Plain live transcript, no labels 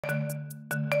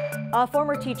A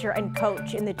former teacher and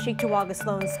coach in the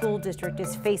Cheektowaga-Sloan School District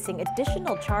is facing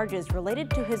additional charges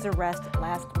related to his arrest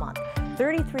last month.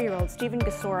 33-year-old Stephen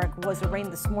Gasorek was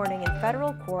arraigned this morning in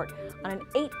federal court on an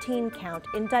 18-count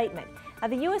indictment. Now,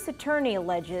 the U.S. attorney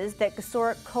alleges that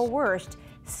Gasorek coerced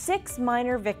 6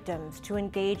 minor victims to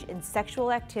engage in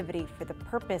sexual activity for the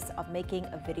purpose of making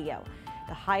a video.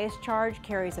 The highest charge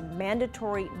carries a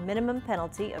mandatory minimum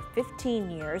penalty of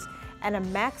 15 years and a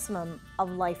maximum of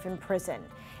life in prison.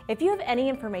 If you have any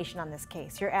information on this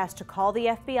case, you're asked to call the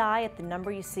FBI at the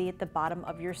number you see at the bottom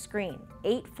of your screen,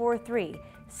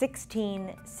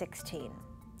 843-1616.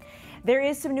 There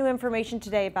is some new information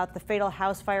today about the fatal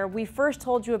house fire we first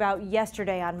told you about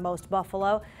yesterday on Most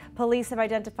Buffalo. Police have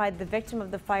identified the victim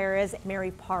of the fire as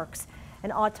Mary Parks.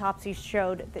 An autopsy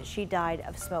showed that she died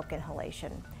of smoke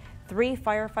inhalation. 3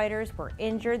 firefighters were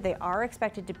injured. They are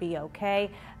expected to be okay.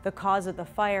 The cause of the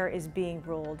fire is being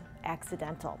ruled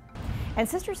accidental. And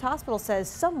Sisters Hospital says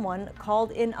someone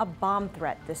called in a bomb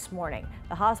threat this morning.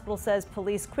 The hospital says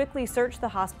police quickly searched the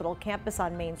hospital campus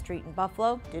on Main Street in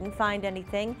Buffalo, didn't find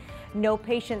anything. No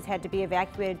patients had to be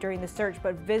evacuated during the search,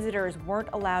 but visitors weren't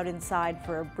allowed inside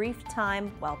for a brief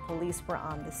time while police were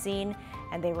on the scene,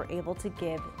 and they were able to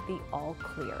give the all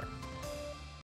clear.